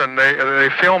Wisconsin. They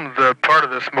filmed the part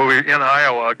of this movie in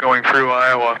Iowa, going through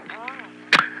Iowa.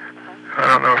 I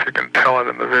don't know if you can tell it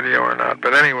in the video or not,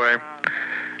 but anyway,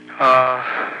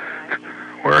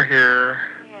 we're here.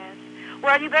 Yes.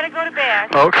 Well, you better go to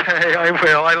bed. Okay, I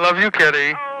will. I love you,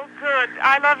 Kitty. Oh, good.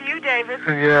 I love you, David.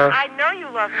 Yeah. I know you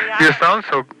love me. You sound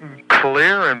so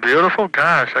clear and beautiful.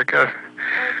 Gosh, I guess.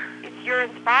 You're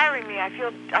inspiring me. I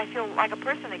feel like a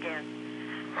person again.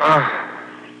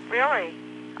 Really.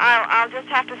 I'll just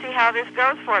have to see how this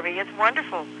goes for me. It's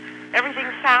wonderful.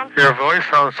 Everything sounds... Your voice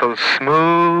sounds so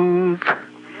smooth.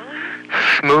 Really?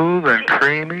 Smooth and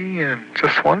creamy and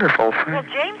just wonderful. Well,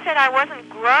 James said I wasn't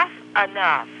gruff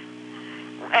enough.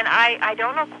 And I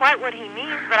don't know quite what he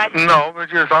means, but I... No,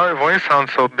 but your voice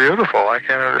sounds so beautiful. I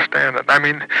can't understand it. I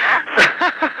mean...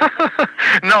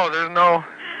 No, there's no...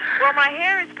 Well, my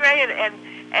hair is gray,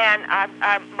 and I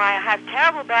have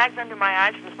terrible bags under my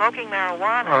eyes from smoking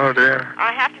marijuana. Oh dear.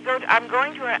 I have to go. I'm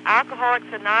going to an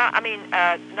Narcotics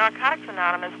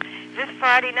Anonymous this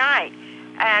Friday night,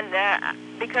 and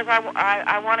because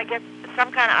I want to get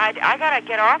some kind of. I gotta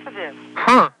get off of this.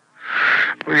 Huh.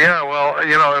 Yeah, well,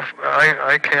 if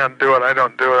I can't do it, I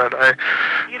don't do it.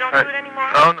 You don't do it anymore?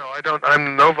 Oh, no, I don't.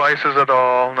 I'm no vices at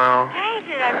all, no.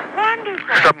 David, that's wonderful.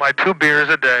 Except my 2 beers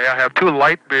a day. I have 2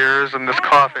 light beers and this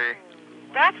coffee.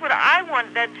 That's what I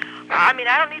want. I mean,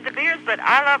 I don't need the beers, but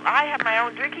I have my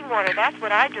own drinking water. That's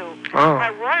what I do. Oh.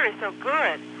 My water is so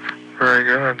good. Very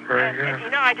good, very good. And, you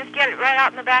know, I just get it right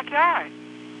out in the backyard.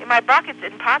 In my buckets,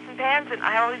 in pots and pans, and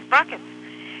I have all these buckets.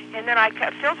 And then I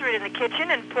filter it in the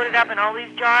kitchen and put it up in all these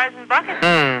jars and buckets.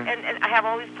 And I have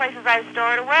all these places I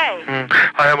store it away.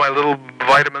 I have my little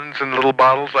vitamins in little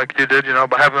bottles like you did, you know,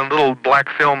 but I have them in little black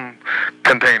film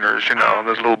containers, you know,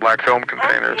 those little black film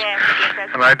containers. Oh, yes,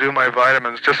 and I do my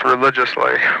vitamins just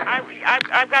religiously.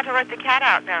 I've got to let the cat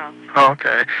out now.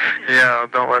 Okay. Yeah,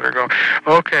 don't let her go.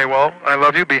 Okay, well, I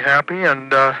love you. Be happy,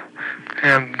 and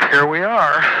here we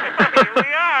are. Here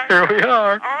we are. Here we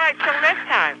are. All right, till next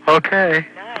time. Okay.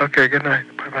 Night. Okay, good night.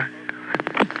 Bye-bye.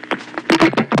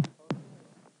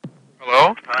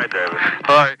 Hello? Hi, David.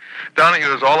 Hi.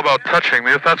 Donahue is all about touching.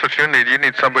 If that's what you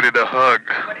need somebody to hug.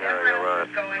 Yeah, you're right.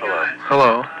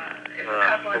 Hello.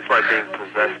 It's like being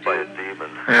possessed by a demon.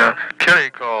 Yeah. Kitty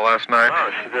called last night.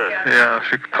 Oh, she did? Yeah,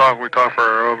 we talked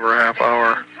for over a half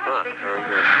hour. Huh, very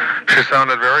good. She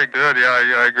sounded very good.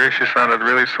 Yeah, I agree. She sounded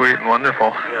really sweet and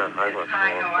wonderful. Yeah, I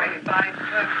thought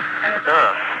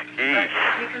so. Geez.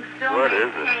 What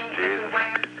is this, Jesus?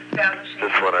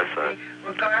 That's what I said.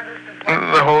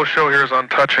 The whole show here is on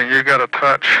touching. You got to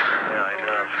touch. Yeah, I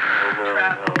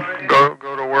know.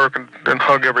 Go to work and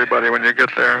hug everybody when you get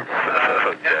there.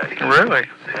 Okay. Really?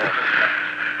 Yeah.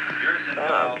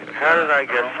 How did I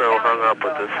get so hung up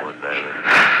with this one, David?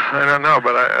 I don't know,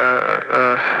 but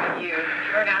Use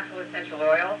pure natural essential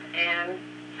oils and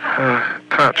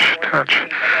touch. Are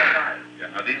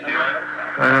these the oils?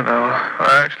 I don't know.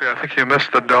 I think you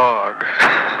missed the dog.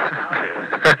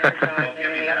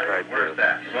 Where's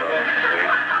that?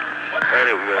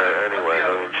 Anyway, I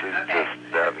mean, she's just,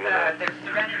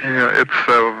 Yeah, it's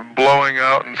blowing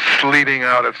out and sleeting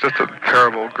out. It's just a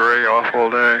terrible, gray, awful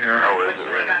day here. Oh, is it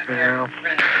really? Yeah.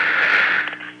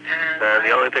 And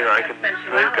the only thing I can think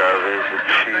of is that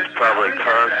she's probably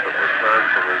constantly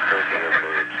thinking of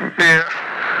me.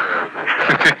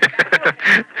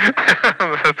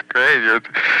 That's great.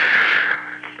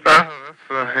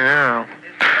 Yeah.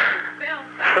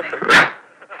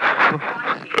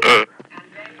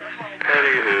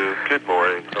 Anywho, good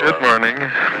morning. Hello. Good morning.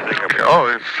 Oh,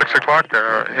 it's 6 o'clock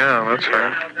there. Yeah, that's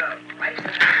right.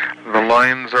 The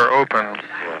lines are open.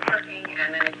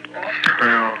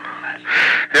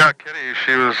 Yeah, Kitty,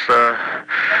 she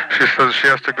says she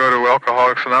has to go to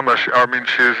Alcoholics Anonymous.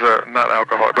 She's not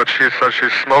alcoholic, but she says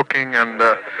she's smoking and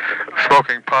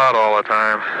smoking pot all the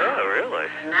time. Oh, really?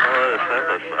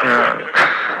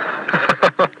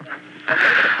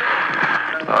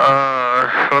 Oh,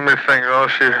 Let me think. Oh,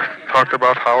 she talked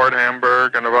about Howard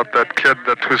Hamburg and about that kid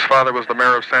whose father was the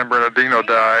mayor of San Bernardino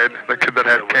died, the kid that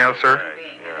had cancer.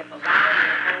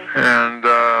 And,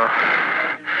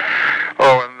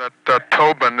 that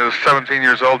Tobin is 17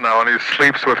 years old now, and he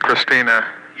sleeps with Christina.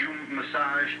 You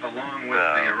massage along with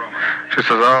the aroma. She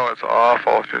says, oh, it's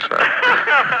awful, she said.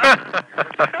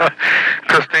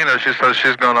 Christina, she says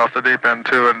she's gone off the deep end,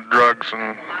 too, and drugs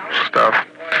and stuff.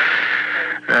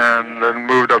 And then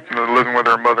moved up to living with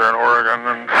her mother in Oregon,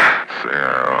 and,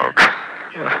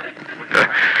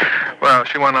 well,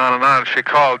 she went on and on. She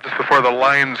called just before the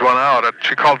lines went out.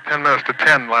 She called 10 minutes to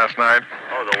 10 last night.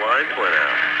 Oh, the lines went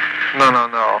out?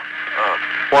 No. Oh.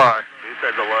 Why? You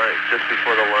said the line, just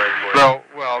before the lines went out.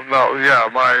 No, yeah,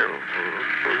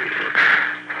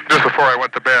 just before I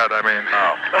went to bed, I mean.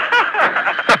 Oh.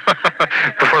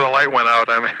 Before the light went out,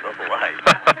 I mean. The light.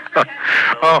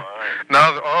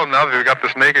 Now they've got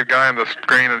this naked guy on the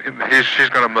screen, and she's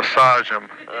going to massage him.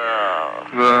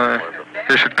 Oh.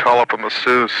 You should call up a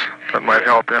masseuse. That might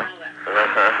help you.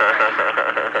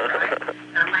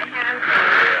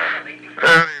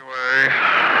 Anyway.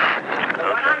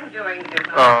 What I'm doing is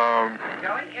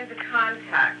going into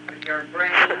contact with your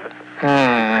brain,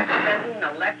 sending an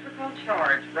electrical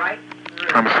charge right through.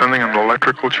 I'm sending an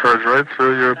electrical charge right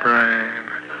through your brain.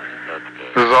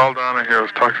 This is all Donahue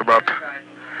has talked about.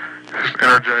 He's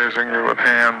energizing you with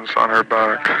hands on her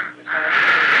back.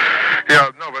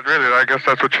 Yeah, no, but really, I guess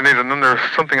that's what you need. And then there's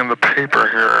something in the paper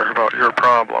here about your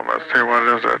problem. Let's see, what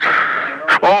is it?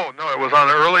 Oh, no, it was on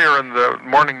earlier in the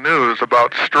morning news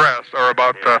about stress, or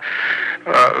about, the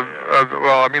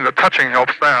touching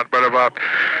helps that, but about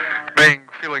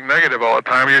feeling negative all the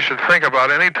time. You should think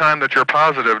about any time that you're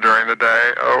positive during the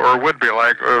day, or would be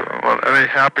like any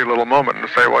happy little moment, and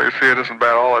say, well, you see, it isn't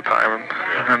bad all the time,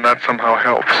 and that somehow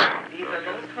helps. These are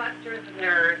little clusters of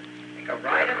nerves. They go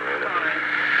right up the spine.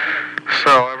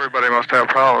 So everybody must have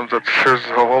problems. Here's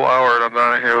a whole hour that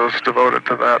Donahue is devoted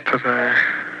to that today.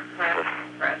 Press.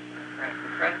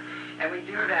 And we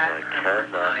do that. I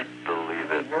cannot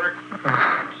believe it. We work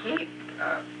to keep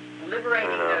liberating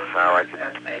those I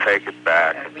could take it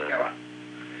back. As we go up.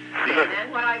 And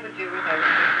then what I would do is I would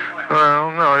put the oil.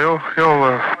 Well, no, you'll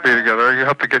be together. You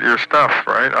have to get your stuff,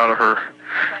 right, out of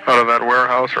that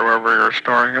warehouse or wherever you're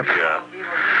storing it. Yeah.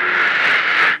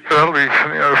 So that'll be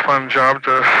a fun job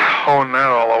to hone that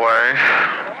all the way.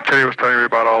 Kitty was telling me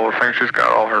about all the things she's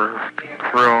got, all her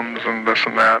rooms and this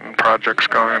and that, and projects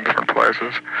going in different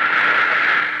places.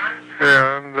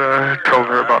 And I told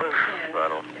her about.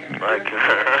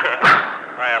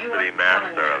 I have to be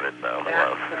master of it, though.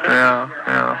 Hello.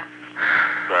 Yeah.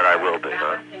 But I will be,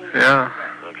 huh? Yeah.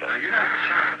 Okay.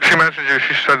 She mentioned you.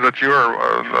 She said that you were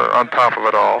on top of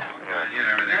it all.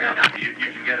 You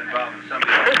can get involved in something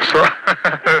else. So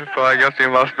I guess you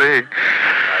must be. I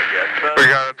guess so. We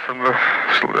got it from the.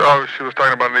 Oh, she was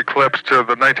talking about an eclipse too,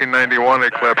 the 1991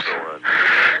 eclipse.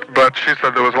 But she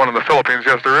said there was one in the Philippines.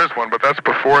 Yes, there is one, but that's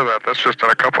before that. That's just in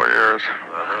a couple of years.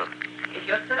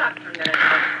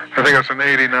 I think it's in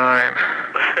 89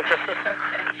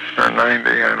 or 90.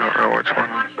 I don't know which one.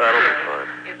 That'll be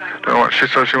fun. She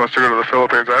says she wants to go to the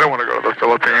Philippines. I don't want to go to the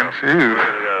Philippines. Ew.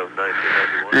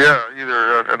 Yeah,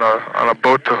 either on a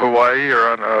boat to Hawaii or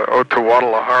on a boat to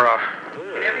Guadalajara.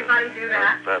 Can everybody do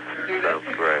that? That sounds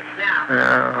great. Now,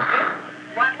 Yeah.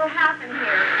 what will happen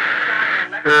here?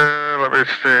 Let me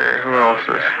see. Who else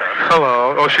is?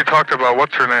 Hello. Oh, she talked about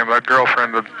what's her name? That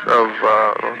girlfriend of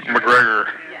McGregor.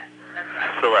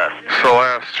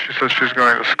 Celeste. She says she's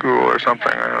going to school or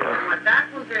something. I don't know. What that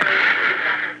will do is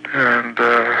And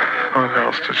what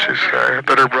else did she say?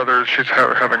 That her brother, she's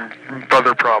having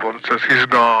brother problems. Says he's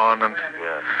gone, and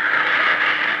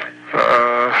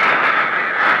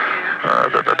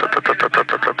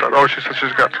oh, she says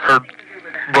she's got her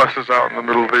blesses out in the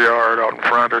middle of the yard, out in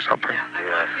front or something.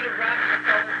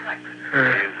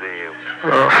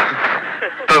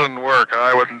 Doesn't work.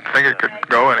 I wouldn't think it could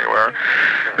go anywhere.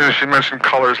 And she mentioned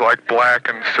colors like black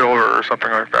and silver or something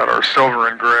like that, or silver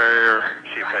and gray, or.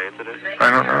 She painted it? I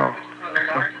don't know.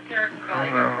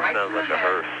 Sounds like a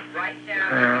hearse.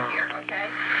 Yeah.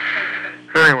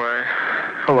 Anyway,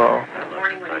 hello.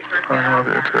 I love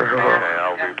you too. Hello. Okay,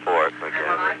 I'll report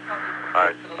again. I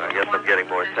guess I'm getting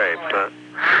more tapes, huh?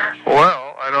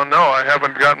 Well, I don't know. I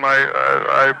haven't got my. And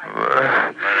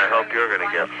I hope you're going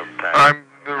to get some tapes. I'm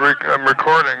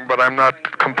recording, but I'm not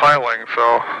compiling.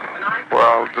 So,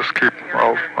 well, I'll just keep.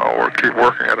 I'll keep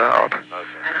working it out. Okay.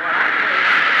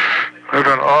 I've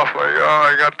been awfully.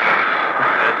 I got.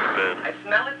 I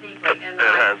smell it deeply, and then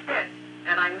I sit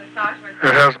and I massage myself.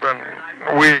 It has been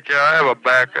weak. Yeah, I have a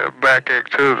backache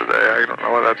too today. I don't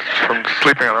know whether that's from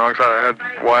sleeping on the wrong side. I had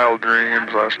wild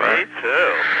dreams last night. Me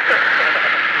too.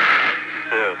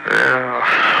 Yeah.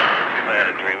 I had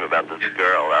a dream about this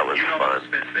girl. That was fun.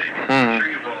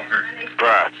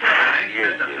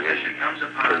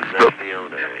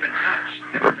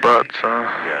 But the butts, huh?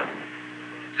 Yeah.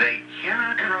 They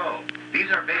cannot grow. These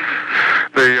are babies.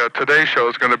 The Today Show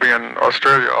is going to be in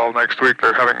Australia all next week.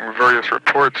 They're having various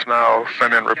reports now,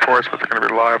 send in reports, but they're going to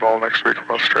be live all next week from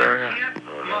Australia. You can't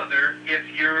mother if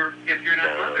you're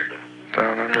not mothered.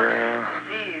 Down under, yeah.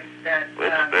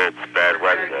 It's bad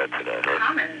weather there today,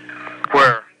 huh?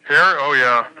 Where? Here? Oh,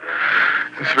 yeah.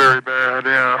 It's very bad,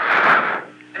 yeah.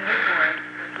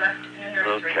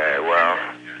 Okay, well,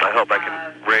 I hope I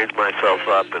can raise myself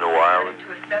up in a while and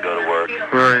go to work.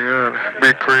 Very good.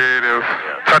 Be creative.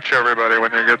 Touch everybody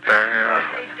when you get there,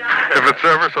 yeah. If it's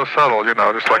ever so subtle,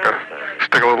 just like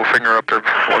stick a little finger up there,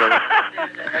 whatever.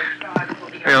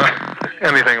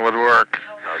 Anything would work.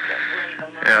 Okay.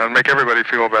 Yeah, and make everybody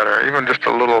feel better. Even just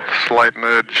a little slight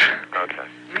nudge. Okay.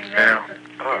 Yeah.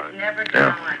 All right.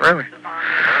 Yeah, really.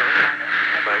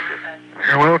 Thank you.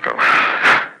 You're welcome.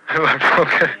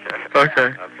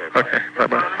 Okay. Bye.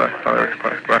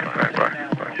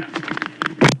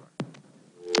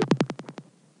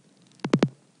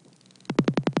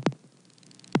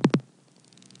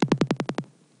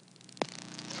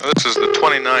 This is the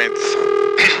 29th.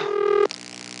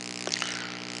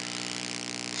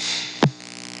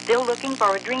 Still looking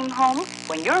for a dream home?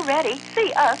 When you're ready,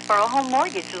 see us for a home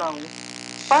mortgage loan.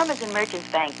 Farmers and Merchants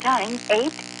Bank, time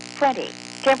 8:20,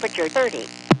 temperature 30.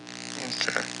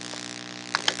 Okay.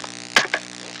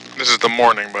 This is the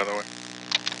morning, by the way.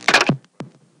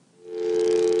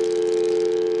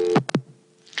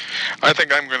 I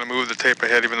think I'm going to move the tape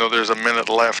ahead, even though there's a minute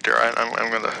left here. I'm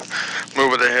going to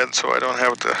move it ahead so I don't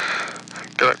have to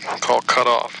get a call cut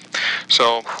off.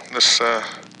 So this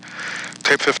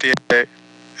tape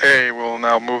 58A will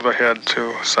now move ahead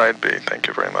to side B. Thank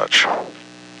you very much.